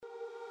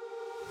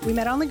We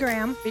met on the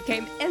gram,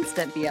 became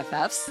instant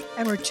BFFs,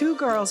 and we're two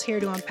girls here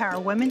to empower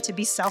women to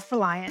be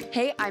self-reliant.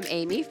 Hey, I'm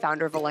Amy,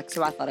 founder of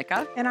Alexo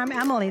Athletica. And I'm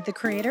Emily, the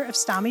creator of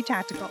Stami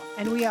Tactical.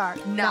 And we are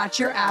Not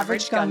Your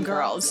Average Gun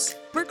Girls.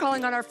 We're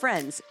calling on our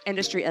friends,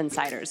 industry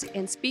insiders,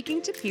 and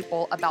speaking to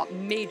people about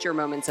major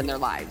moments in their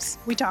lives.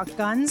 We talk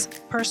guns,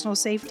 personal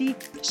safety,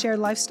 shared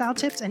lifestyle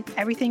tips, and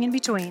everything in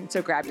between.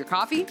 So grab your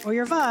coffee Or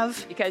your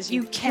VUV. because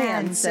you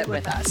can sit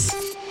with us.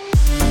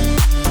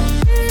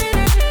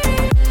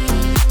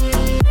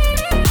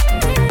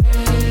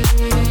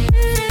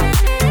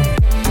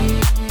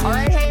 All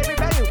right, hey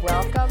everybody,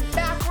 welcome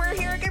back. We're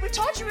here again. We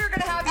told you we were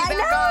going to have you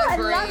back on,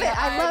 Bree.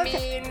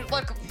 I mean,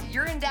 look,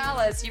 you're in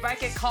Dallas. You might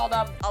get called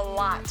up a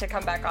lot to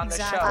come back on the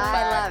show.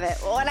 I love it.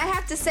 Well, and I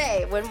have to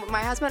say, when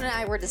my husband and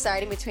I were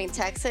deciding between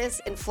Texas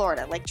and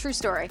Florida, like true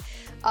story,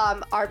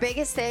 our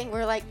biggest thing,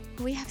 we're like,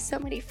 we have so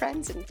many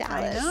friends in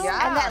Dallas. I know.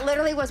 Yeah. And that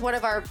literally was one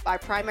of our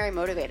primary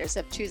motivators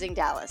of choosing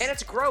Dallas. And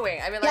it's growing.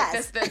 I mean, like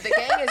Yes. the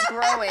gang is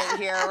growing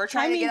here. We're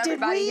trying to get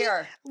everybody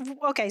here.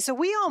 Okay, so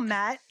we all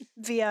met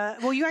via,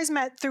 well, you guys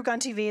met through Gun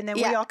TV, and then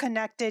we Yeah. all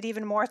connected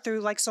even more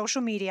through like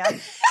social media.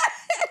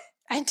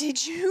 And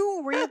did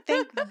you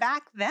rethink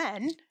back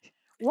then,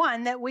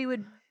 one, that we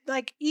would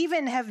like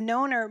even have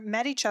known or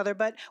met each other,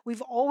 but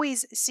we've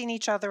always seen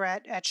each other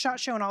at SHOT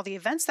Show and all the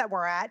events that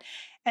we're at,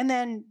 and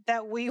then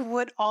that we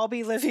would all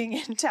be living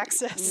in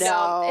Texas?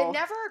 No. It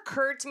never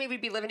occurred to me we'd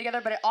be living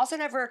together, but it also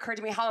never occurred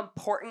to me how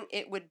important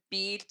it would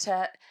be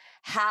to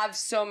have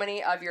so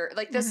many of your,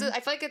 like this is,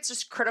 I feel like it's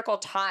just critical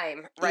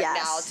time right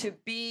Yes. now to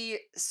be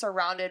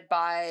surrounded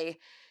by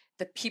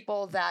the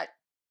people that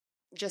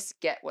just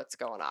get what's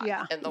going on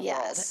in the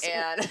Yes.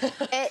 world.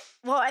 And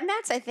And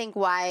that's, I think,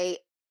 why.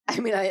 I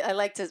mean, I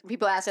like to,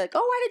 people ask me like, oh,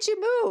 why did you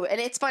move?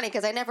 And it's funny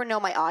because I never know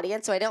my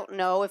audience, so I don't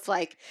know if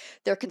like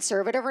they're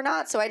conservative or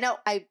not. So I know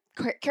I'm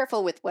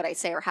careful with what I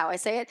say or how I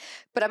say it,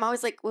 but I'm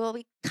always like, well,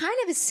 we kind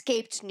of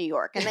escaped New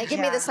York. And they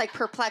give me this like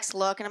perplexed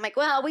look, and I'm like,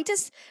 well, we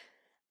didn't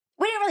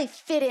really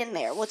fit in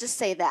there. We'll just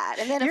say that.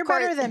 And then You're of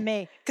course, better than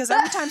me, because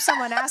every time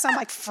someone asks, I'm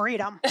like,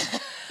 freedom.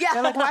 yeah.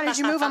 They're like, why did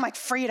you move? I'm like,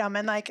 freedom.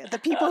 And like the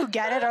people who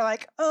get it are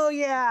like, oh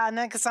yeah. And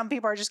then because some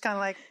people are just kind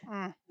of like,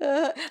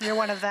 you're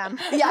one of them.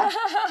 yeah.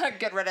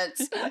 good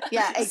riddance.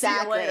 Yeah, See you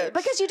exactly. later.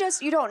 Because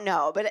you don't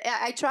know. But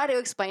I try to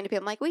explain to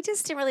people, I'm like, we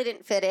just really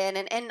didn't fit in.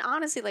 And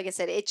honestly, like I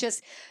said,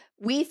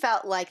 we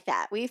felt like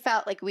that. We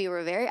felt like we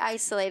were very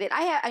isolated.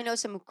 I know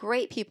some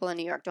great people in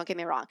New York, don't get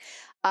me wrong.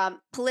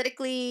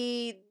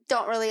 Politically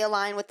don't really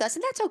align with us,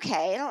 and that's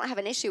okay. I don't have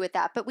an issue with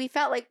that. But we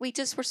felt like we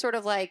just were sort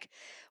of like,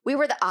 we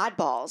were the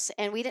oddballs,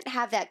 and we didn't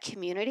have that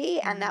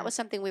community, and that was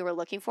something we were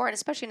looking for. And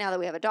especially now that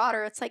we have a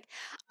daughter, it's like,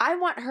 I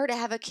want her to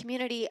have a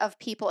community of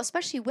people,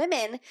 especially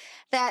women,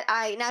 that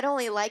I not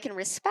only like and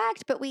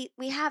respect, but we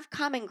have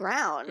common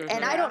ground.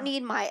 And I don't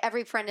need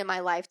every friend in my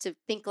life to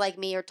think like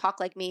me or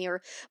talk like me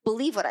or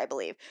believe what I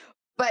believe.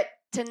 But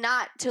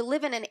to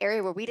live in an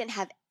area where we didn't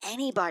have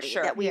anybody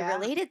that we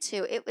related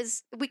to,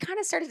 we kind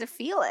of started to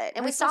feel it.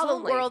 And we saw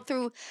the world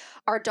through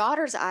our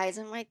daughter's eyes,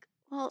 and like,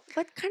 well,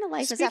 what kind of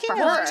life is that for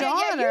Speaking of her? daughters,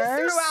 Yeah,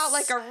 you threw out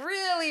like a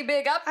really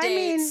big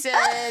update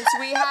since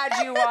we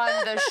had you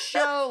on the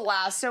show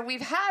last. So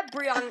we've had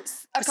Bree on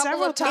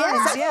several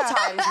times,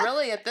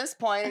 really, at this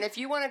point. And if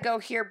you want to go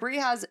here, Bree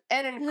has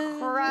an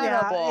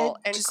incredible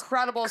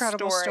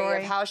story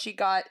of how she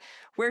got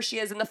where she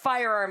is in the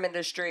firearm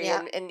industry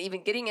and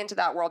even getting into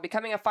that world,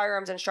 becoming a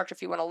firearms instructor.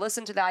 If you want to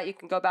listen to that, you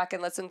can go back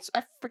and listen.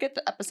 I forget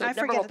the episode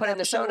number. We'll put it in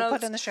the show notes. We'll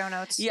put in the show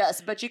notes.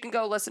 Yes, but you can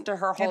go listen to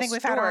her whole story. I think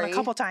we've had her on a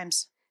couple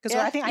times.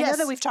 Because I know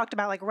that we've talked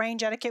about like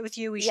range etiquette with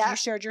you. You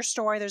shared your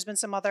story. There's been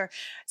some other.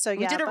 So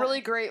we did a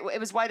really great. It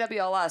was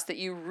YWLS that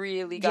you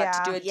really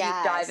got to do a deep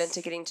dive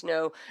into getting to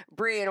know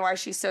Bree and why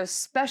she's so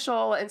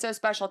special and so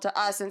special to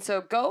us. And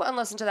so go and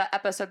listen to that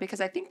episode,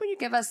 because I think when you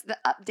give us the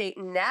update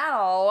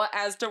now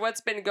as to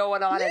what's been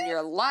going on in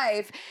your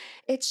life,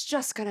 it's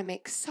just going to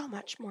make so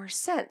much more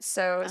sense.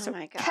 So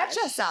my gosh. Catch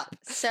us up.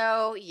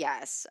 So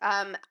yes,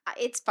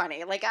 it's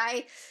funny. Like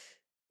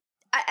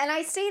and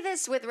I say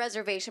this with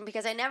reservation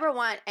because I never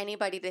want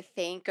anybody to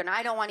think, and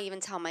I don't want to even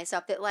tell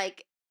myself that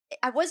like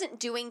I wasn't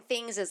doing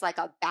things as like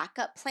a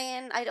backup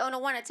plan. I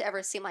don't want it to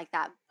ever seem like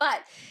that.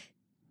 But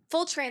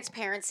full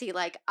transparency,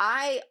 like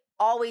I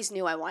always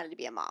knew I wanted to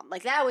be a mom.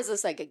 Like that was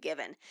just like a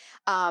given.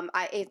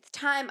 At the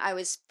time I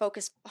was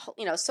focused,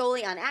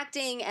 solely on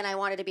acting, and I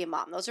wanted to be a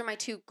mom. Those are my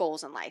two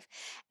goals in life.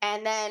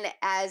 And then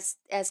as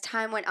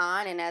time went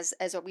on, and as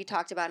what we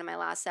talked about in my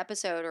last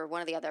episode or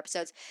one of the other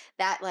episodes,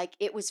 that like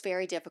it was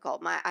very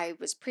difficult. I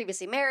was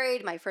previously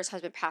married. My first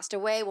husband passed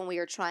away when we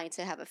were trying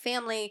to have a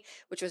family,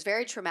 which was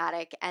very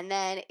traumatic. And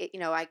then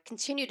I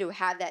continued to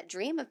have that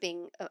dream of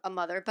being a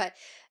mother, but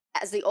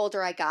as the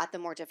older I got, the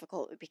more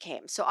difficult it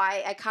became. So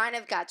I kind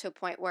of got to a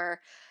point where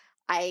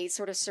I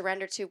sort of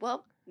surrendered to,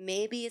 well,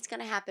 maybe it's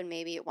going to happen,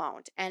 maybe it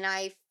won't. And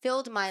I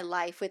filled my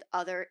life with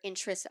other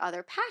interests,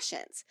 other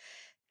passions,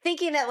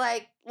 thinking that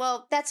like,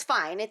 well, that's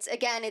fine. It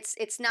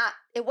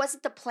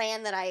wasn't the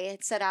plan that I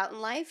had set out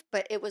in life,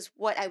 but it was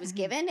what I was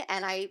given,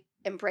 and I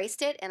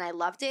embraced it and I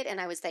loved it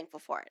and I was thankful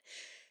for it.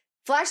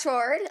 Flash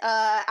forward,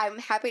 I'm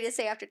happy to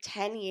say after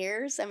 10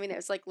 years, I mean, it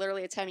was like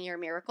literally a 10-year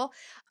miracle,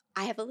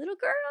 I have a little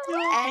girl.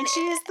 Oh, and she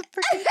is the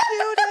freaking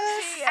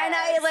cutest. And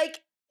I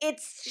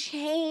it's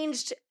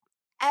changed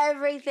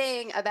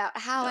everything about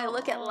how I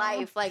look at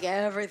life, like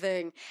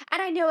everything.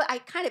 And I know I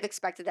kind of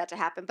expected that to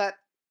happen, but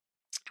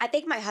I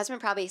think my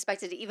husband probably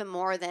expected it even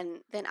more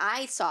than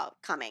I saw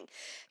coming.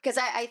 Because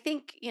I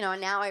think,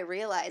 now I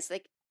realize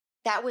like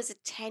that was a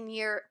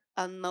 10-year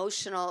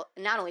emotional,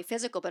 not only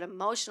physical, but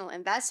emotional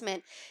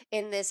investment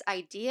in this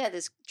idea,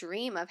 this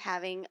dream of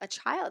having a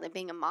child and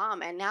being a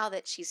mom. And now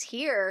that she's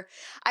here,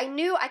 I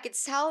knew I could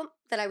tell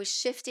that I was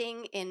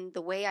shifting in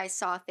the way I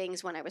saw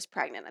things when I was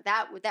pregnant.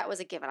 That was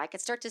a given. I could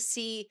start to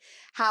see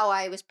how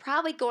I was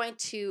probably going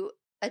to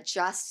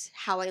adjust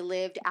how I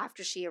lived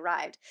after she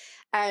arrived.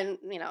 And,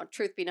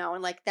 truth be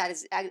known, like that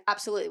is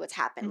absolutely what's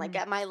happened. Mm-hmm.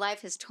 Like my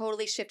life has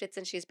totally shifted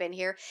since she's been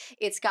here.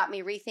 It's got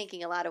me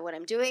rethinking a lot of what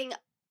I'm doing.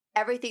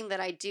 Everything that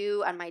I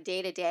do on my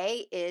day to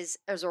day is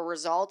as a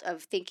result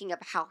of thinking of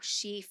how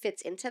she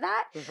fits into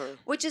that,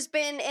 which has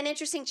been an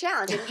interesting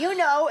challenge. And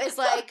is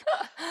like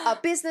a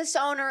business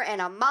owner and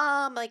a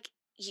mom, like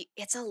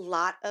it's a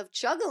lot of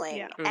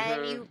juggling,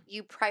 and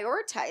you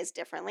prioritize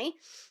differently.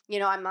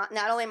 I'm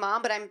not only a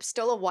mom, but I'm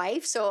still a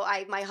wife. So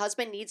my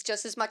husband needs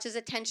just as much as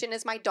attention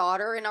as my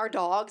daughter and our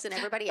dogs and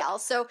everybody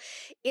else. So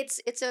it's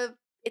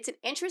an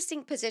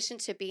interesting position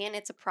to be in.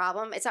 It's a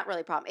problem. It's not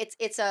really a problem.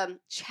 It's a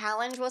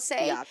challenge, we'll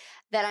say,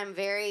 that I'm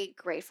very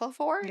grateful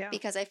for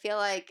because I feel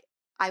like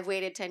I've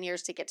waited 10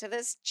 years to get to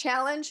this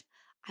challenge.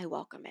 I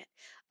welcome it.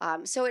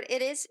 So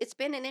it's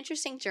been an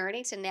interesting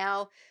journey to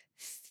now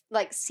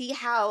see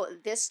how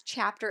this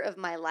chapter of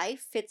my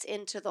life fits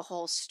into the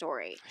whole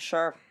story.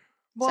 Sure.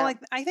 Well,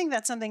 I think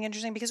that's something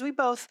interesting because we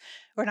both,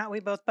 or not we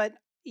both, but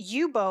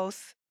you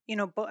both,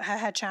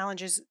 had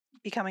challenges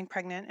becoming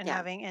pregnant and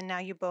and now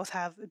you both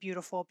have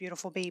beautiful,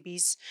 beautiful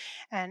babies.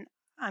 And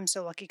I'm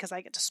so lucky because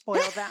I get to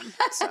spoil them.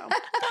 So,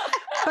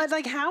 but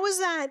how is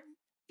that,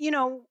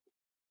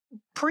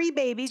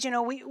 pre-babies,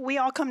 we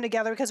all come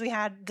together because we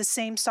had the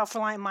same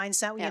self-reliant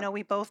mindset.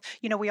 We both,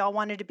 we all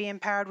wanted to be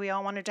empowered. We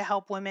all wanted to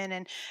help women,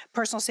 and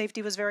personal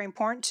safety was very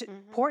important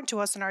to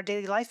us in our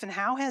daily life. And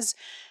how has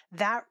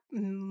that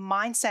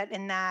mindset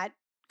and that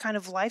kind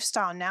of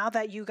lifestyle, now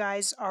that you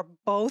guys are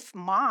both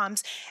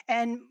moms,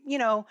 and,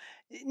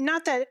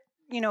 not that,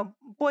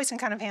 boys can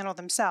kind of handle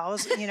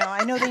themselves.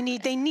 I know they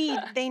need,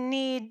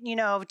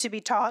 to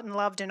be taught and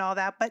loved and all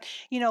that. But,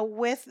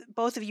 with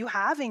both of you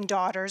having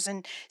daughters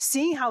and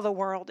seeing how the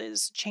world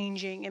is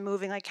changing and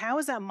moving, how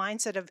is that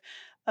mindset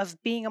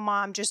of being a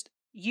mom, just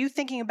you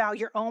thinking about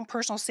your own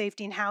personal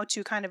safety and how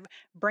to kind of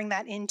bring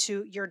that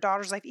into your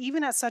daughter's life,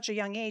 even at such a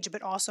young age,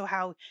 but also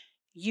how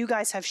you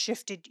guys have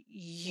shifted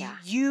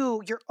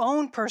your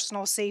own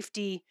personal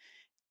safety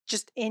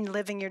just in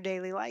living your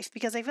daily life?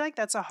 Because I feel like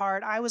that's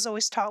I was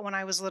always taught when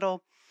I was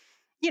little,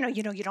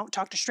 you don't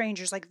talk to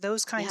strangers, like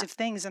those kinds of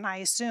things. And I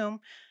assume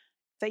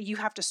that you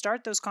have to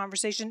start those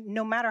conversations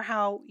no matter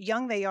how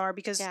young they are,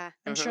 because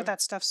I'm sure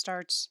that stuff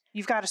starts,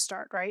 you've got to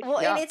start, right? Well,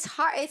 and it's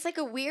hard. It's like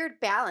a weird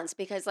balance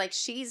because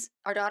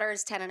our daughter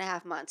is 10 and a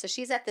half months. So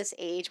she's at this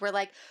age where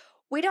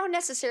we don't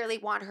necessarily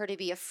want her to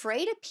be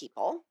afraid of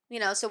people,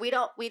 so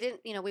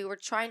we were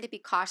trying to be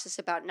cautious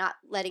about not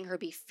letting her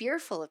be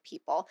fearful of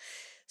people.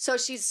 So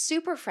she's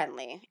super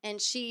friendly and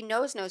she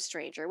knows no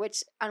stranger,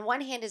 which on one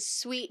hand is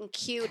sweet and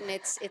cute and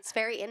it's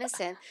very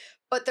innocent,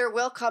 but there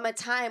will come a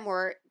time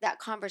where that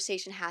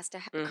conversation has to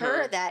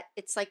occur that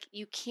it's like,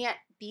 you can't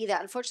be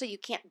that. Unfortunately, you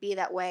can't be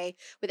that way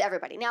with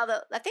everybody. Now,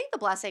 I think the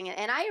blessing,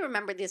 and I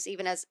remember this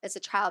even as a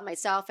child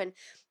myself, and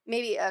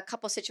maybe a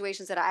couple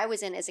situations that I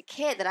was in as a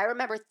kid that I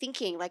remember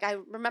thinking, I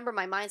remember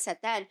my mindset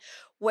then,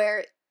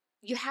 where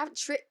you have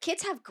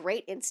kids have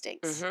great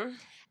instincts.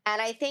 And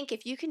I think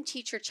if you can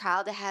teach your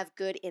child to have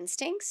good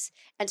instincts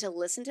and to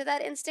listen to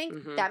that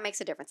instinct, that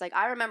makes a difference.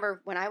 I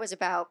remember when I was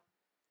I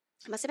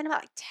must have been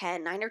about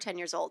 9 or 10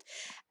 years old.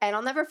 And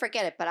I'll never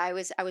forget it, but I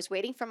was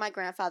waiting for my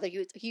grandfather.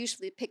 He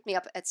usually picked me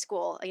up at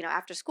school,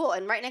 after school.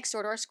 And right next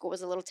door to our school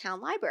was a little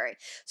town library.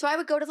 So I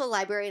would go to the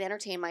library and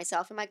entertain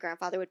myself, and my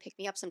grandfather would pick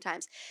me up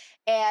sometimes.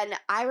 And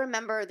I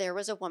remember there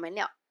was a woman.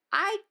 Now,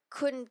 I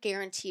couldn't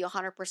guarantee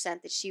 100%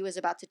 that she was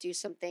about to do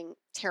something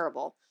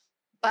terrible.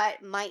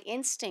 But my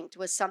instinct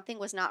was something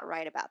was not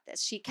right about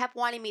this. She kept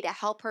wanting me to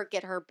help her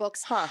get her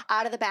books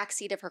out of the back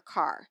seat of her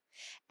car.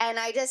 And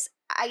I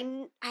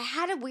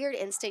had a weird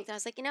instinct. And I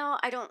was like,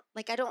 I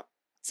don't,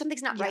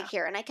 something's not right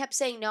here. And I kept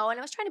saying no. And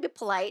I was trying to be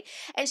polite.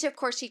 And she, of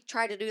course, she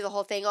tried to do the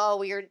whole thing. Oh,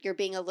 well, you're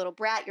being a little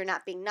brat. You're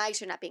not being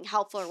nice. You're not being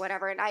helpful or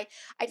whatever. And I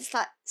just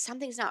thought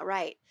something's not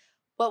right.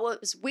 But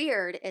what was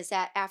weird is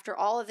that after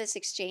all of this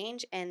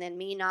exchange and then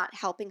me not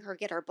helping her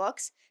get her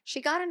books, she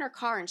got in her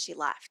car and she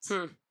left.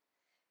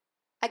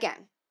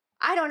 Again,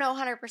 I don't know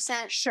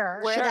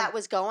 100% where that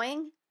was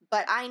going,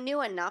 but I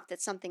knew enough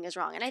that something is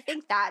wrong. And I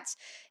think that's,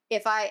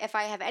 if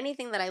I have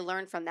anything that I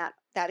learned from that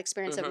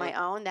experience of my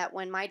own, that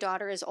when my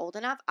daughter is old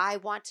enough, I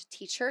want to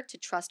teach her to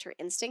trust her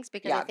instincts,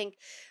 because I think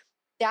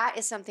that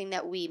is something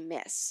that we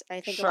miss.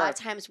 I think a lot of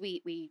times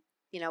we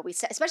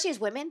especially as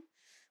women,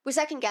 we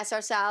second guess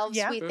ourselves.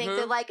 Yeah. We think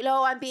that like,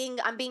 no, I'm being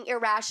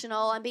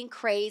irrational. I'm being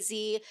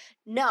crazy.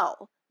 No,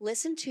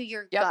 listen to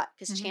your gut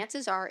because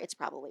chances are it's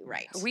probably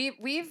right.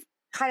 We've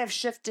kind of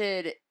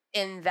shifted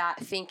in that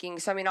thinking.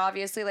 So, I mean,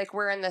 obviously, like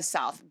we're in the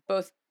South,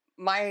 both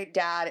my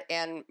dad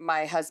and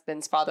my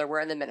husband's father were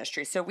in the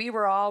ministry. So we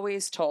were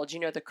always told, you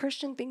know, the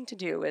Christian thing to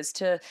do is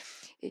to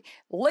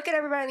look at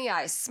everybody in the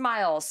eye,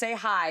 smile, say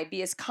hi,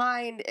 be as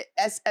kind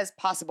as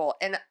possible.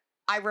 And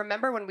I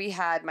remember when we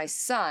had my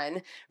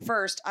son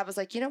first, I was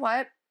like, you know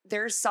what?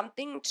 There's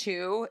something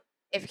to,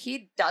 if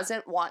he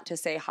doesn't want to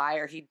say hi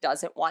or he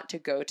doesn't want to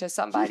go to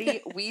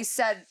somebody, we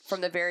said from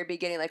the very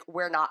beginning, like,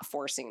 we're not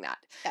forcing that.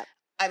 Yep.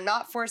 I'm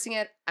not forcing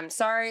it. I'm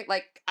sorry.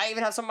 Like, I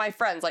even have some of my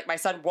friends, like my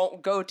son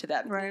won't go to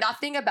them. Right.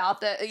 Nothing about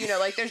the, you know,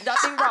 like there's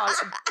nothing wrong.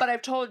 But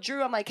I've told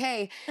Drew, I'm like,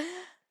 hey,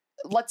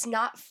 let's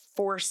not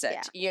force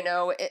it. You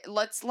know,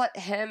 let's let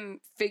him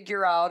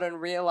figure out and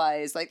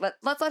realize, like,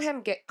 let's let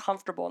him get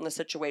comfortable in the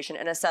situation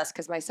and assess.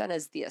 Because my son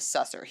is the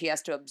assessor. He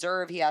has to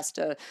observe. He has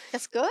to.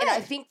 That's good.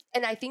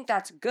 And I think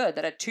that's good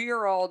that a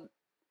 2-year-old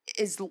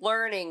is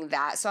learning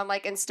that. So I'm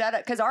like, instead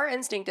of, because our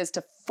instinct is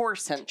to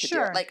force him to do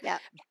it. Like,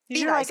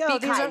 be nice, like, oh,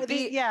 be these kind,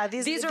 are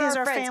these are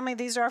our family,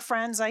 these are our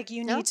friends. Like,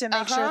 you need to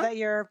make sure that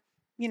you're,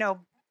 you know,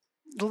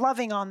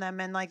 loving on them,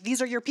 and like,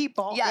 these are your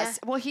people. Yes.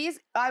 Well,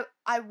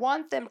 I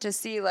want them to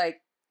see,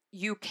 like,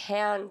 you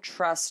can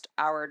trust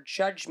our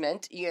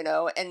judgment, you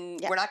know,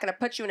 and we're not going to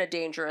put you in a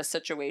dangerous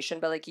situation,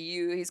 but like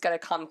he's got to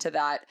come to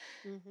that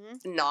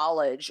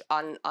knowledge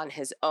on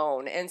his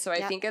own. And so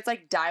I think it's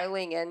like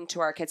dialing into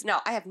our kids.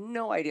 Now, I have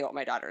no idea what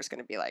my daughter is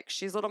going to be like.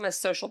 She's Little Miss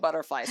Social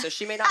Butterfly, so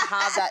she may not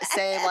have that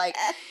same, like,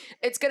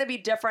 it's going to be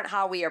different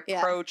how we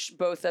approach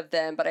both of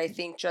them. But I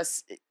think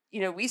just, you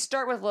know, we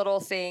start with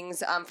little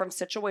things from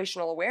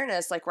situational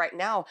awareness. Like right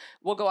now,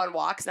 we'll go on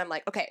walks and I'm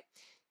like, okay,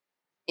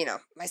 you know,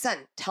 my son,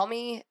 tell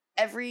me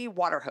every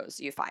water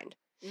hose you find.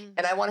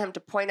 And I want him to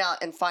point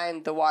out and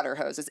find the water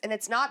hoses. And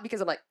it's not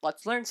because I'm like,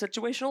 let's learn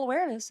situational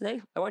awareness.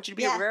 Hey, I want you to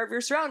be aware of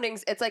your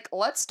surroundings. It's like,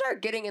 let's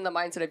start getting in the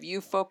mindset of you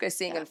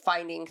focusing and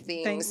finding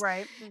things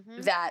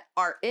that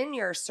are in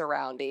your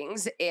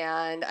surroundings.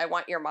 And I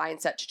want your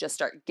mindset to just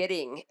start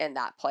getting in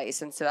that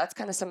place. And so that's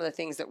kind of some of the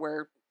things that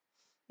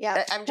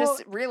I'm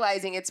just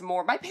realizing it's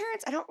more, my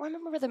parents, I don't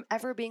remember them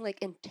ever being like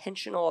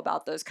intentional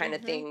about those kind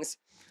of things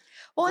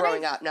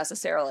growing up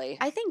necessarily.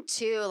 I think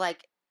too,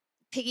 like,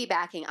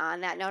 piggybacking on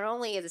that, not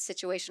only the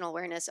situational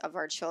awareness of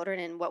our children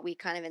and what we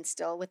kind of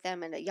instill with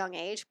them at a young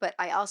age, but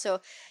I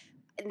also,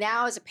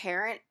 now as a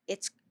parent, not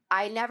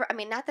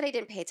that I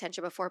didn't pay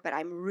attention before, but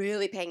I'm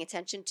really paying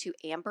attention to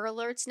Amber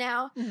Alerts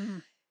now.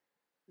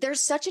 There's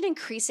such an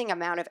increasing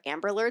amount of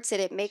Amber Alerts that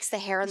it makes the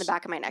hair on the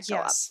back of my neck go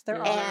up.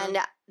 And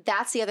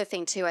that's the other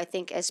thing too. I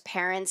think as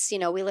parents, you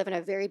know, we live in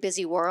a very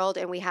busy world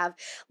and we have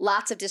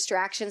lots of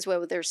distractions,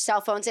 whether there's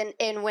cell phones.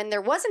 And when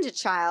there wasn't a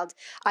child,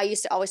 I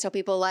used to always tell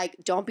people, like,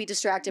 don't be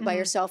distracted by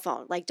your cell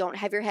phone. Like, don't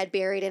have your head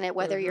buried in it,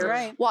 whether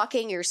you're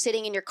walking, you're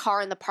sitting in your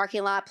car in the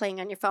parking lot playing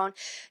on your phone.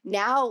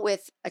 Now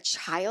with a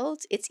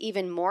child, it's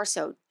even more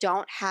so.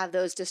 Don't have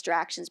those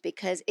distractions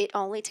because it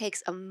only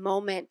takes a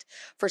moment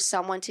for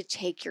someone to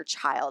take your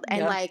child.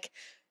 And like,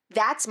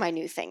 that's my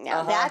new thing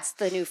now. That's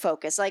the new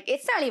focus. Like,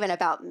 it's not even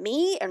about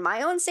me and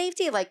my own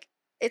safety. Like,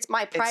 it's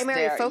my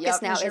primary focus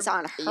now is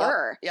on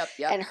her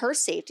and her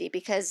safety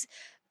because,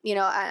 you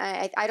know,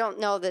 I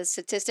don't know the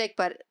statistic,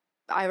 but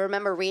I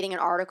remember reading an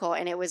article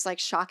and it was like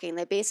shocking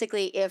that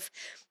basically if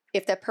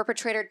the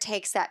perpetrator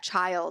takes that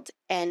child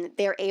and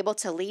they're able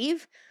to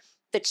leave,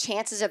 the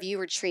chances of you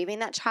retrieving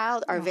that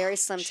child are very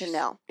slim to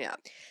nil. Yeah.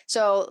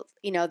 So,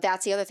 you know,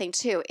 that's the other thing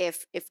too.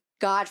 If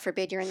God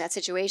forbid you're in that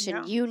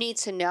situation, you need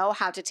to know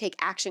how to take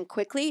action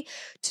quickly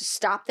to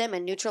stop them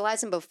and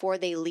neutralize them before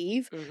they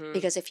leave.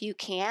 Because if you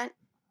can't,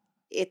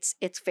 it's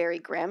very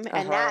grim.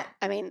 And that,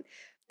 I mean,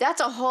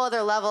 that's a whole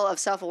other level of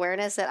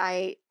self-awareness that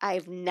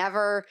I've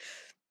never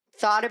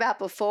thought about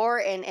before,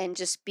 and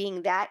just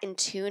being that in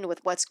tune with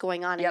what's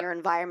going on in your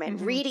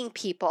environment, reading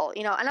people,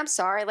 you know. And I'm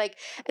sorry, like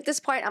at this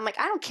point, I'm like,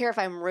 I don't care if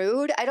I'm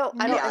rude. I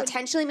don't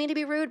intentionally mean to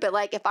be rude, but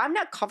like if I'm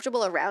not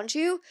comfortable around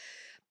you,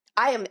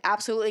 I am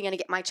absolutely going to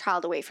get my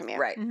child away from you.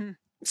 Right.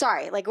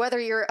 Sorry, like whether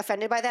you're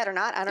offended by that or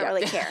not, I don't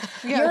really care.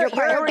 Your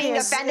priority being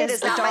offended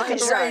is not my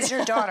concern. Is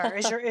your daughter,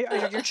 is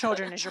your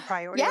children is your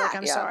priority. Like,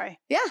 I'm sorry.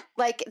 Yeah,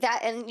 like that,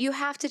 and you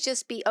have to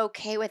just be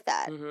okay with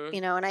that,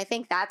 you know. And I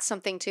think that's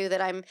something too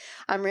that I'm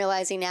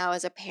realizing now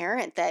as a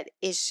parent, that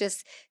it's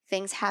just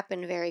things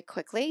happen very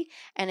quickly,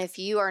 and if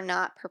you are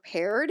not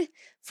prepared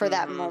for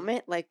that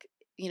moment, like,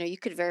 you know, you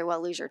could very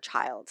well lose your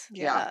child.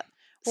 Yeah.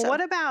 Well,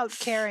 what about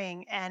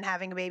carrying and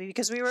having a baby?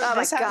 Because we were. Oh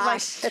my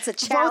gosh, that's a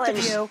challenge.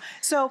 Both of you.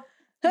 So.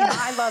 You know,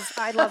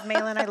 I love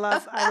Malin. I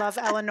love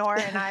Eleanor,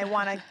 and I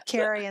want to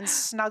carry and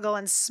snuggle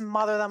and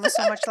smother them with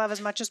so much love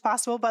as much as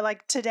possible. But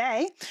like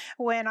today,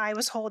 when I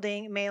was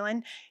holding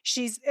Malin,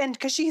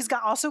 because she's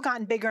also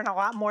gotten bigger and a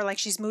lot more, like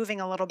she's moving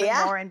a little bit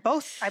more. And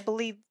both, I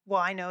believe, well,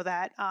 I know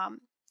that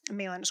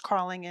Malin is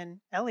crawling and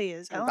Ellie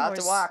is about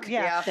to walk.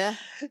 Yeah.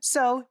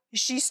 So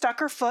she stuck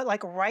her foot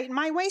like right in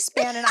my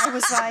waistband, and I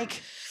was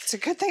like, "It's a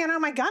good thing I don't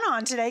have my gun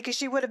on today, because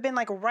she would have been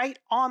like right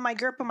on my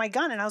grip of my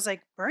gun." And I was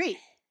like, "Brie,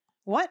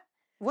 what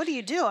do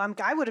you do?"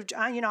 I would have,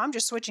 I'm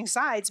just switching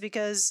sides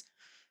because.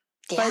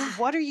 Yeah. But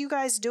what are you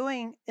guys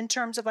doing in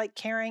terms of like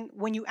carrying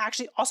when you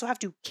actually also have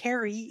to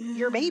carry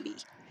your baby?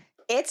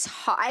 It's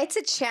hard. It's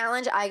a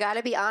challenge. I got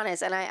to be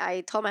honest. And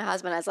I told my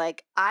husband, I was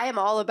like, I am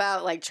all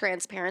about like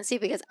transparency,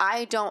 because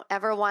I don't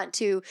ever want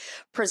to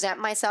present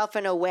myself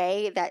in a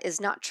way that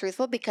is not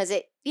truthful, because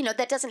it,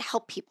 that doesn't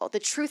help people. The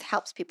truth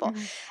helps people.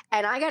 Mm-hmm.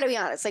 And I got to be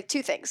honest, like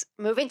two things: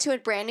 moving to a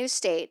brand new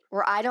state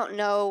where I don't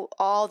know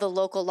all the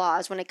local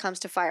laws when it comes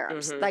to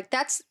firearms. Mm-hmm. Like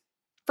that's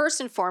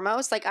first and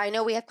foremost. Like I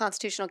know we have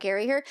constitutional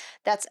carry here.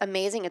 That's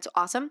amazing. It's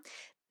awesome.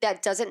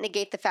 That doesn't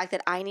negate the fact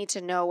that I need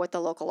to know what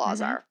the local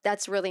laws are.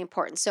 That's really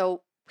important.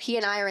 So he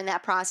and I are in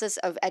that process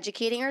of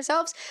educating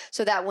ourselves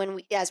so that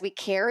as we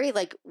carry,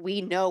 like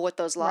we know what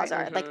those laws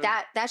are. Like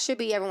that should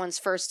be everyone's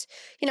first,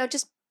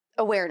 just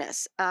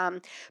awareness.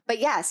 But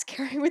yes,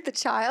 carrying with the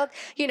child,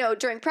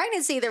 during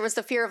pregnancy, there was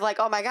the fear of like,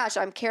 oh my gosh,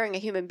 I'm carrying a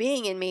human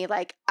being in me.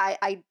 Like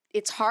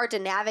it's hard to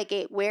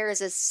navigate where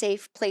is a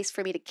safe place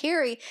for me to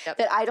carry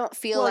that I don't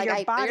feel like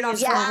your body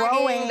is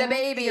growing the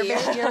baby. I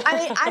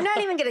mean, I'm not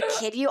even going to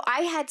kid you.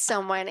 I had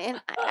someone,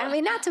 and I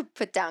mean, not to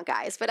put down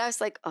guys, but I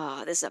was like,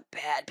 oh, this is a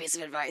bad piece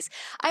of advice.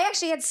 I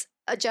actually had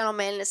a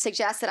gentleman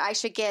suggest that I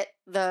should get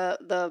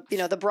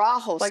the bra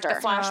holster, like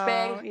the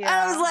flashbang.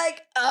 I was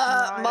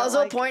like,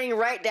 muzzle pointing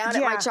right down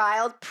at my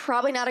child.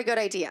 Probably not a good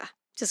idea.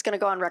 Just going to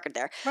go on record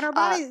there.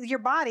 But your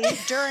body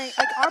during,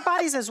 like our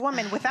bodies as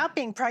women without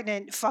being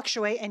pregnant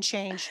fluctuate and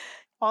change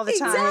all the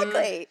time.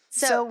 Exactly.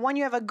 So when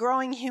you have a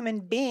growing human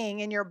being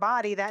in your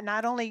body, that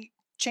not only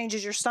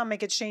changes your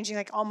stomach, it's changing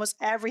like almost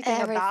everything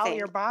about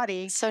your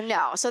body. So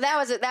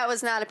that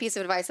was not a piece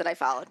of advice that I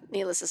followed,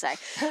 needless to say.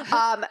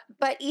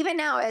 But even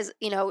now, as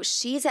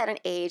she's at an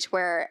age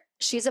where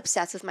she's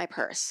obsessed with my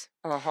purse.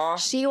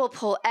 She will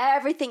pull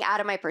everything out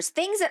of my purse.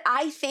 Things that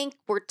I think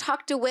were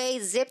tucked away,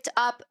 zipped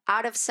up,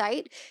 out of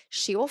sight,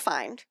 she will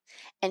find,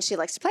 and she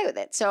likes to play with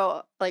it.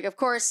 So, like, of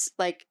course,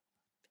 like,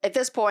 at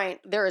this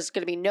point, there is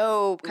going to be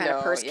no kind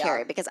of purse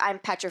carry because I'm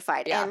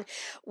petrified. Yeah. And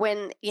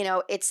when,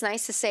 it's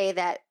nice to say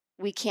that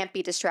we can't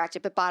be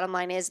distracted, but bottom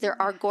line is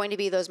there are going to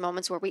be those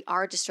moments where we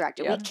are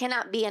distracted. Yeah. We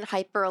cannot be in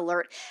hyper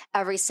alert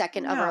every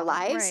second of our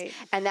lives. Right.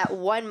 And that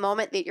one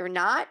moment that you're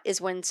not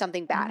is when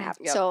something bad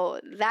happens. Yep.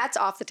 So that's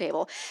off the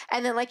table.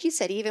 And then, like you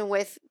said, even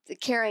with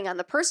carrying on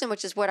the person,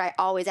 which is what I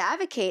always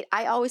advocate,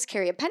 I always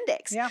carry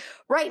appendix. Yeah.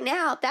 Right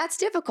now, that's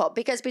difficult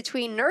because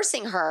between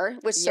nursing her,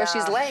 which so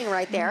she's laying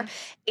right there,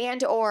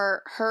 and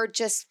or her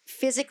just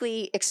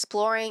physically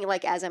exploring,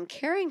 like as I'm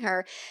carrying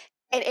her,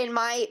 and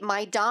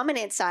my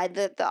dominant side,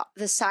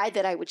 the side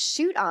that I would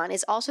shoot on,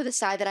 is also the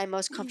side that I'm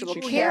most comfortable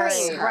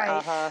carrying her.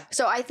 Right.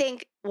 So I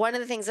think one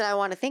of the things that I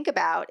want to think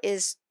about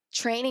is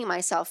training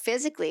myself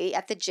physically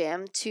at the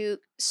gym to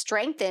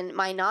strengthen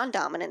my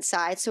non-dominant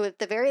side. So at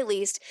the very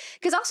least,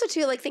 because also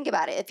too, like think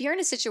about it. If you're in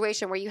a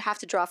situation where you have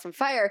to draw from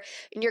fire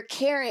and you're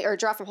carrying, or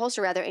draw from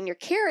holster rather, and you're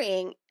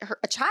carrying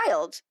a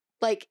child,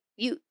 like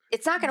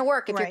it's not going to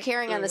work if you're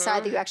carrying on the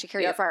side that you actually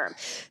carry your firearm.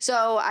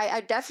 So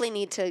I definitely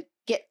need to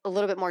get a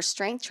little bit more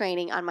strength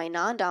training on my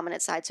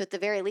non-dominant side. So at the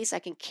very least, I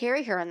can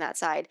carry her on that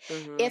side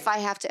if I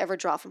have to ever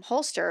draw from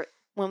holster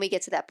when we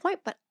get to that point.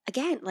 But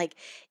again, like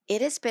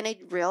it has been a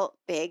real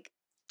big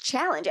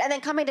challenge. And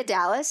then coming to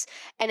Dallas,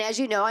 and as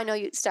you know, I know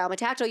you, Style Me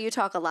Tactical, you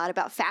talk a lot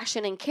about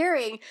fashion and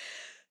carrying.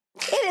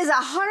 It is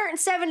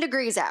 107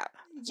 degrees out.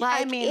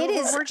 Like, I mean,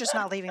 we're just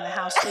not leaving the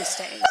house these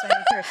days.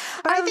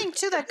 But I think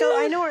too that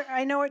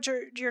I know what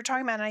you're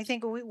talking about, and I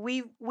think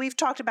we've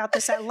talked about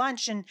this at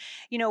lunch, and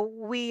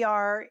we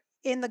are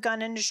in the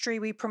gun industry.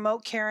 We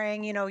promote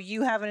carrying.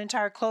 You have an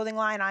entire clothing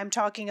line. I'm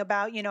talking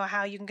about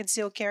how you can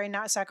conceal carry,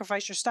 not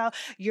sacrifice your style.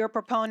 You're a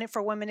proponent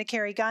for women to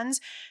carry guns.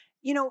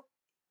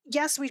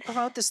 Yes, we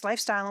promote this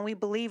lifestyle, and we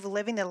believe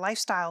living the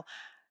lifestyle.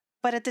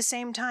 But at the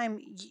same time,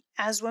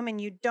 as women,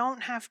 you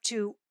don't have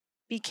to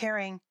be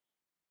carrying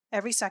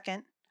every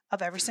second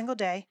of every single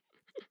day,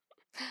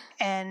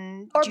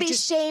 and or be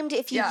shamed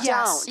if you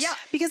don't. Yeah,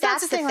 because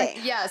that's the thing.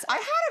 Like, yes, I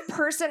had a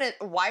person at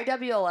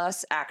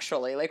YWLS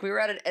actually. Like we were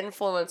at an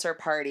influencer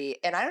party,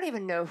 and I don't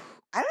even know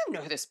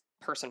who this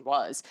person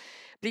was,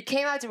 but he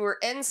came out to me. We're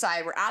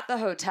inside. We're at the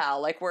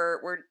hotel. Like we're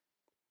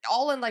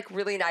all in like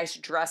really nice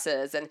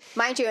dresses, and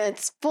mind you,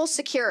 it's full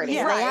security.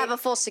 Yeah, they have a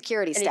full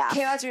security staff. And he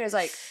came out to me and was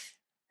like,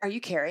 "Are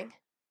you carrying?"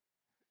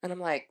 And I'm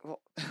like,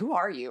 well, who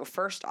are you?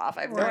 First off,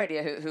 I have no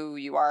idea who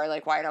you are.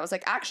 Like, why? And I was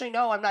like, actually,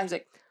 no, I'm not. He's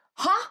like,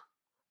 huh?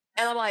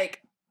 And I'm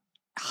like,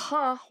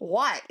 huh?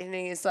 What? And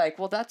he's like,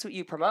 well, that's what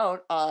you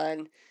promote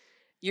on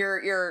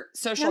your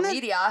social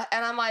media.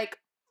 And I'm like,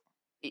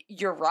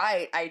 you're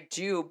right, I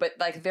do. But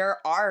like, there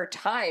are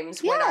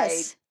times when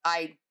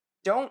I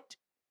don't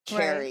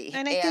carry. Right.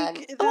 And I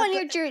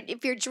think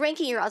if you're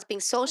drinking, you're also being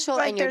social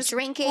and you're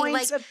drinking.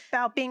 Points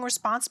about being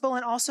responsible,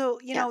 and also,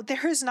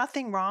 there is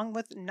nothing wrong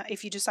with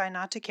if you decide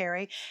not to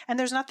carry, and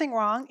there's nothing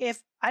wrong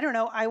if I don't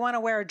know, I want to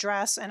wear a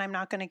dress and I'm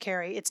not going to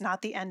carry. It's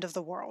not the end of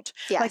the world.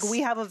 Yes. Like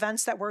we have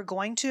events that we're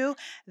going to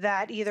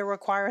that either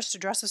require us to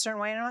dress a certain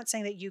way. And I'm not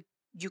saying that you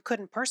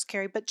couldn't purse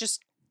carry, but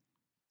just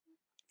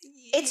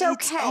it's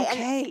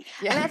okay.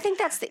 And I think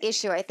that's the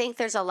issue. I think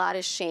there's a lot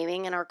of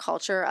shaming in our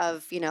culture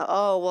of,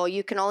 oh, well,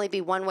 you can only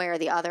be one way or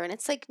the other. And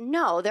it's like,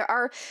 no, there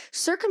are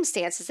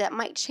circumstances that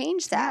might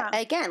change that. Yeah.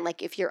 Again,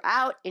 like if you're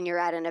out and you're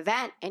at an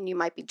event and you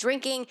might be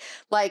drinking,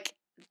 like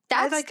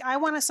that's I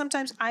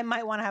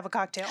might want to have a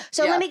cocktail.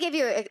 So let me give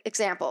you an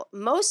example.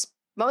 Most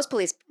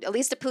police, at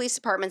least the police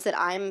departments that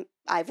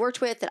I've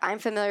worked with, that I'm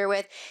familiar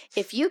with,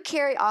 if you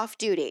carry off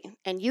duty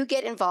and you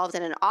get involved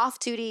in an off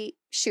duty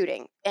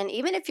shooting, and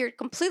even if you're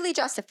completely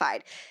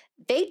justified,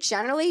 they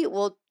generally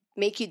will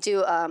make you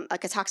do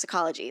like a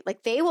toxicology.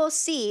 Like they will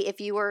see if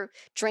you were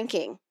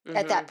drinking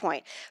at that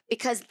point,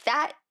 because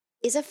that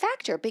is a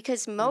factor,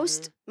 because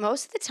most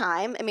of the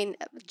time, I mean,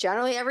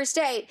 generally every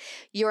state,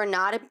 you're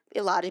not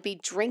allowed to be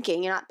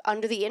drinking. You're not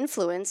under the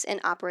influence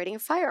and operating a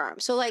firearm.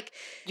 So like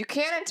you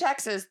can in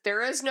Texas.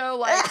 There is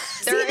no I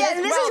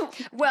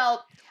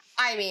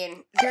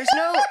mean, there's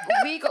no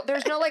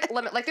like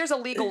limit. Like there's a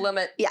legal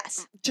limit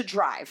to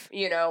drive,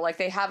 like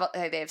they have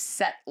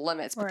set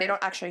limits, but they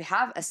don't actually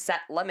have a set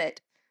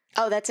limit.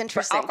 Oh, that's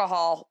interesting. For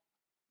alcohol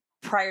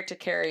prior to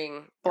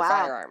carrying your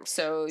firearm.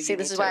 So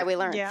this is why we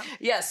learn. Yeah.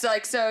 Yes.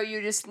 So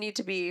you just need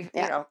to be,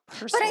 personally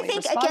But I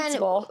think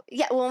responsible.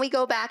 again, when we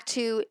go back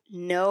to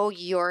know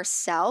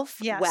yourself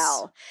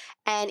well,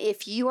 and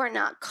if you are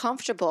not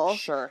comfortable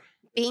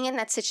being in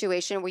that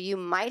situation where you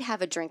might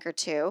have a drink or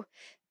two,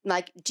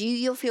 like, do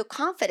you feel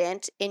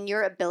confident in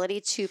your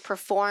ability to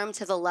perform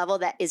to the level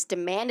that is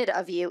demanded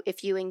of you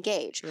if you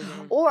engage?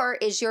 Or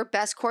is your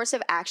best course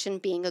of action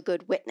being a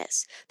good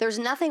witness? There's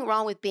nothing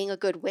wrong with being a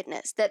good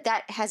witness.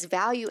 That has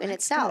value in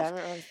itself.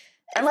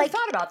 I never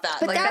thought about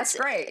that. Like, that's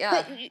great.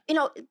 Yeah.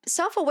 But,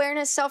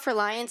 self-awareness,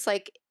 self-reliance,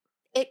 like,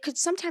 it could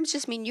sometimes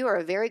just mean you are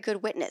a very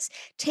good witness,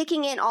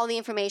 taking in all the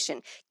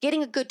information,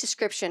 getting a good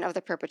description of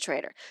the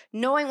perpetrator,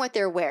 knowing what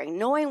they're wearing,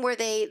 knowing where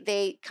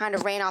they kind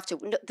of ran off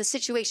to, the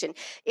situation.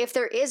 If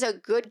there is a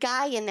good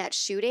guy in that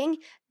shooting,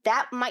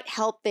 that might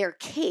help their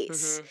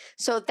case.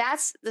 So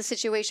that's the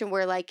situation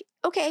where, like,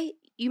 okay,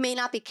 you may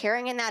not be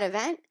carrying in that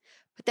event,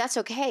 but that's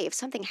okay. If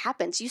something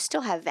happens, you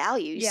still have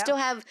value. You still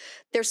have,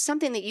 there's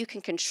something that you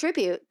can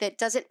contribute that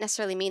doesn't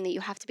necessarily mean that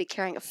you have to be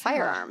carrying a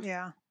firearm.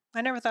 Yeah.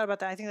 I never thought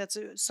about that. I think that's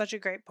such a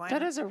great point.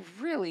 That is a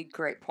really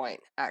great point,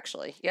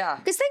 actually. Yeah.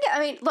 Because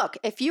look,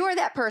 if you are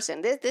that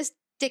person, this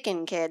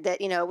Dickin kid that,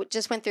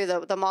 just went through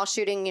the mall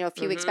shooting, a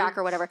few weeks back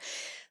or whatever,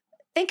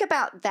 think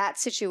about that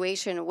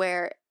situation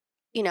where,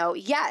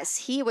 yes,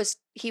 he was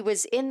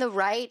in the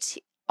right.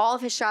 All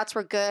of his shots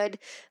were good.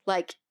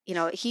 Like,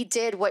 he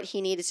did what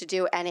he needed to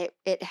do, and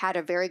it had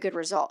a very good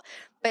result.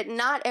 But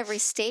not every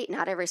state,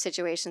 not every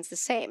situation is the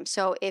same.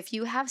 So if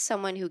you have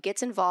someone who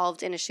gets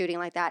involved in a shooting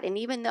like that, and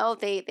even though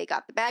they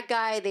got the bad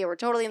guy, they were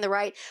totally in the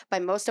right by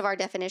most of our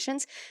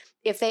definitions,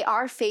 if they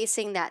are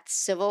facing that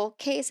civil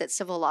case, that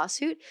civil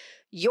lawsuit,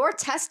 your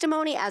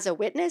testimony as a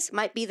witness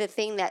might be the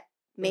thing that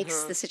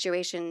makes the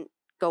situation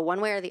go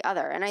one way or the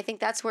other. And I think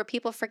that's where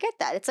people forget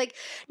that. It's like,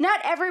 not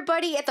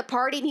everybody at the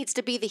party needs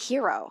to be the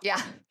hero. Yeah.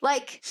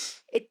 Like,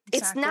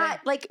 it's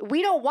not, like,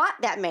 we don't want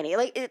that many.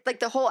 Like, like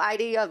the whole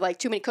idea of, like,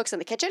 too many cooks in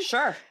the kitchen.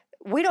 Sure.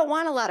 We don't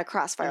want a lot of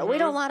crossfire. We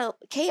don't want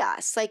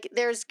chaos. Like,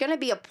 there's going to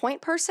be a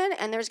point person,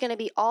 and there's going to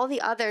be all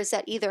the others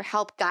that either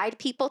help guide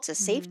people to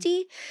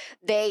safety.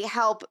 They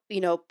help,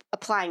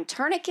 applying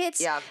tourniquets.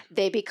 Yeah.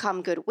 They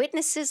become good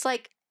witnesses.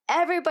 Like,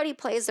 everybody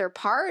plays their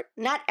part.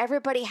 Not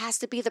everybody has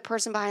to be the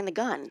person behind the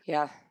gun.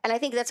 Yeah. And I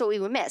think that's what we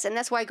would miss. And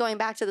that's why, going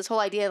back to this whole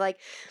idea, like,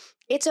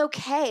 it's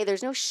okay.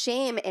 There's no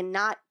shame in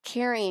not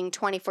carrying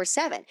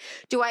 24/7.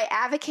 Do I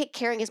advocate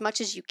carrying as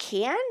much as you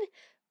can?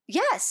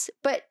 Yes,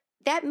 but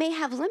that may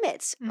have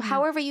limits.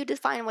 However you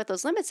define what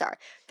those limits are.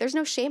 There's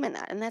no shame in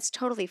that, and that's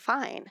totally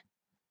fine.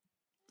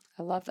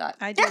 I love that.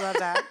 I do love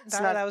that.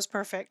 That was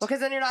perfect. Because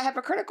then you're not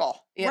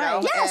hypocritical, you know?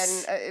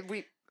 Yes. And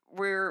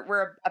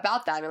we're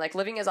about that. I mean, like,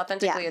 living as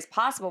authentically as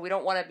possible. We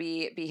don't want to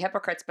be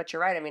hypocrites, but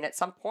you're right. I mean, at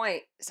some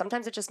point,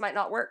 sometimes it just might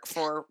not work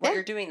for what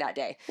you're doing that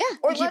day. Yeah.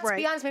 Or let's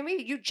be honest,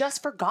 maybe you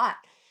just forgot.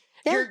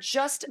 Yeah. You're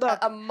just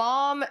a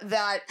mom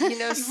that,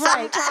 sometimes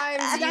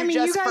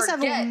you guys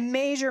forget. Have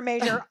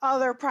major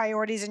other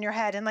priorities in your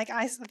head. And, like,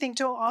 I think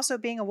too, also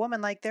being a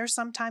woman, like, there's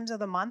some times of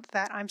the month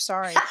that I'm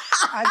sorry,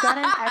 I've got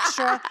an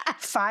extra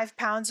 5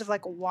 pounds of,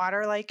 like,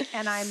 water, like,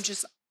 and I'm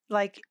just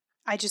like,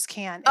 I just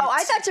can't.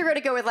 I thought you were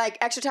going to go with, like,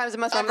 extra times a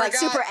month. I'm like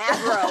super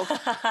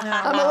aggro.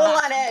 I'm a little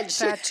on edge.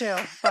 That too.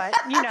 But,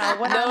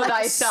 when I'm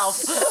like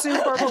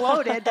super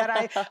bloated that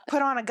I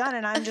put on a gun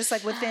and I'm just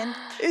like within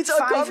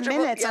 5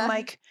 minutes, I'm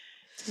like,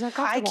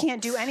 I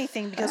can't do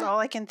anything because all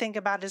I can think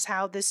about is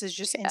how this is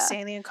just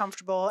insanely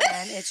uncomfortable,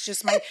 and it's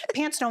just my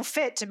pants don't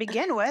fit to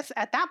begin with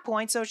at that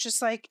point. So it's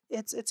just like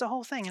it's a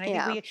whole thing, and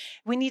I think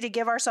we need to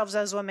give ourselves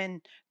as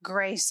women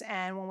grace,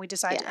 and when we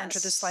decide to enter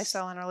this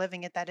lifestyle and are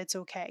living it, that it's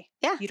okay.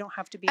 Yeah, you don't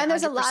have to be. And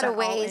there's a lot of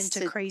ways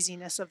into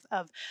craziness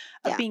of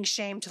being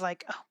shamed to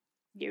like, oh,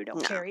 you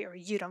don't carry, or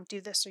you don't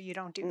do this, or you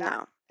don't do that.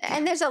 No.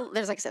 And there's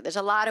like I said, there's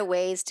a lot of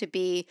ways to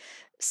be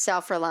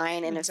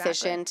self-reliant and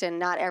efficient, and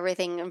not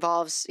everything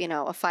involves,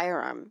 a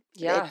firearm.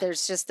 Yeah.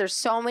 There's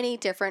so many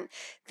different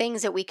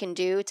things that we can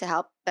do to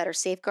help better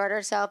safeguard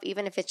ourselves,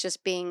 even if it's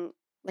just being,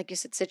 like you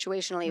said,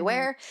 situationally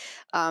aware.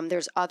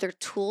 There's other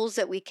tools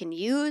that we can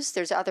use.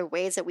 There's other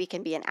ways that we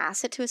can be an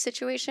asset to a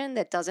situation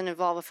that doesn't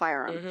involve a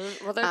firearm.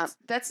 Well,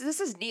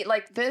 this is neat.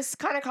 Like this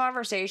kind of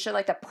conversation,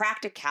 like the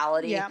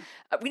practicality. Yeah.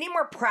 We need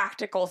more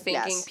practical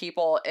thinking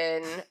people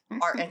in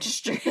our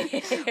industry.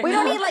 We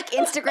don't need like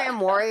Instagram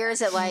warriors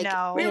that like,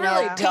 we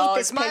really don't.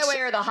 It's my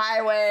way or the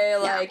highway.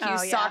 Like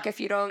you suck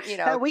if you don't,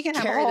 we can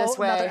carry have this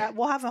way.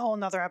 We'll have a whole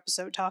nother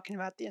episode talking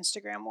about the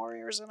Instagram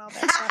warriors and all that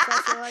stuff.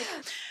 I feel like,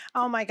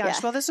 oh my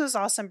gosh. Well, this was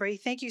awesome, Brie.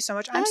 Thank you so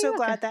much. I'm so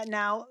glad that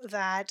now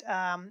that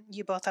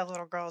you both have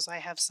little girls, I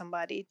have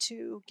somebody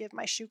to give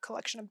my shoe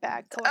collection and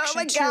bag collection. Oh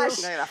my gosh.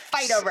 They're going to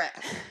fight over it.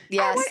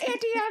 Yes. I want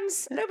Auntie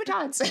M's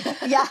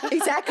Louboutins. Yeah,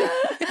 exactly.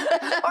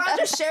 Or I'll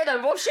just share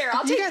them. We'll share.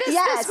 I'll take this.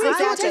 Yes, this week.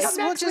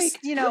 exactly. We'll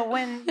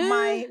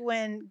just,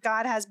 when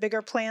God has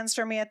bigger plans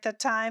for me at that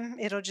time,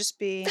 it'll just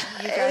be,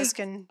 you guys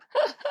can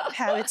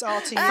have, it's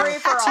all to you. Free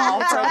for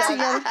all. It's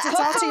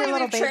all to your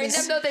little babies. Train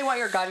them though they want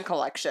your gun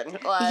collection.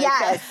 Like,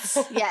 yes,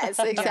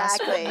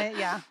 exactly.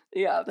 Yeah.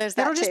 There's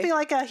that It'll just too. be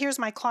like here's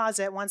my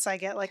closet once I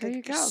get like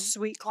a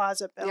sweet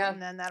closet built, and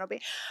then that'll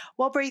be.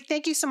 Well, Brie,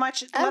 thank you so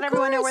much. Let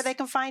everyone know where they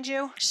can find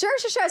you. Sure.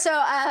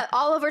 So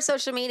all over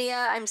social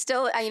media, I'm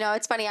still,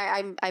 it's funny.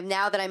 I'm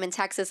now that I'm in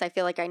Texas, I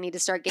feel like I need to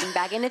start getting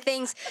back into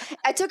things.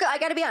 I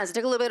got to be honest, I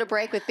took a little bit of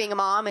break with being a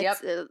mom.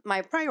 It's,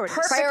 my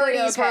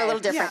priorities were a little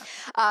different.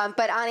 Yeah.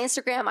 But on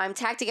Instagram, I'm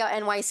Tactical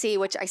NYC,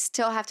 which I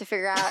still have to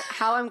figure out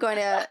how I'm going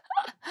to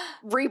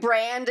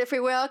rebrand, if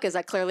we will, because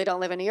I clearly don't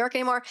live in New York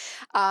anymore.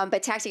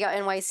 But Tactical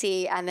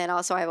NYC, and then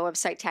also I have a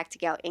website,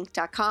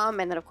 tactigalinc.com,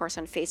 and then of course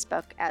on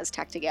Facebook as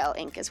Tactical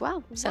Inc. as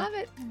well. So.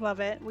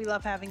 Love it. We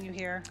love having you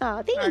here.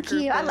 Oh, thank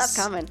you. I love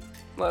coming.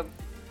 Well,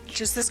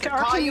 just this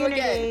our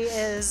community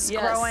is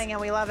growing,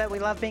 and we love it. We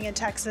love being in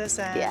Texas,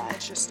 and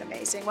it's just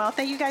amazing. Well,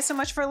 thank you guys so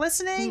much for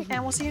listening,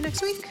 and we'll see you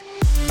next week.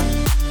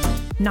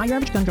 Not Your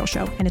Average Gun Girl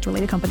Show and its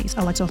related companies,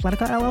 Alexo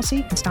Athletica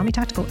LLC and Stami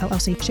Tactical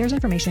LLC, shares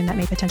information that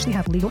may potentially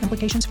have legal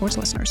implications for its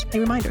listeners. A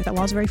reminder that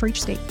laws vary for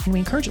each state, and we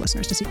encourage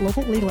listeners to seek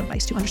local legal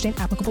advice to understand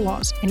applicable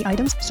laws. Any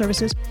items,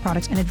 services,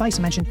 products, and advice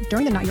mentioned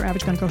during the Not Your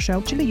Average Gun Girl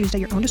Show should be used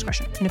at your own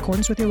discretion in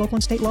accordance with your local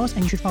and state laws,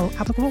 and you should follow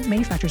applicable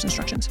manufacturer's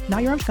instructions.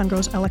 Not Your Average Gun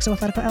Girls, Alexo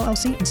Athletica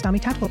LLC, and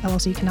Stami Tactical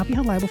LLC cannot be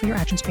held liable for your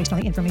actions based on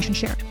the information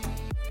shared.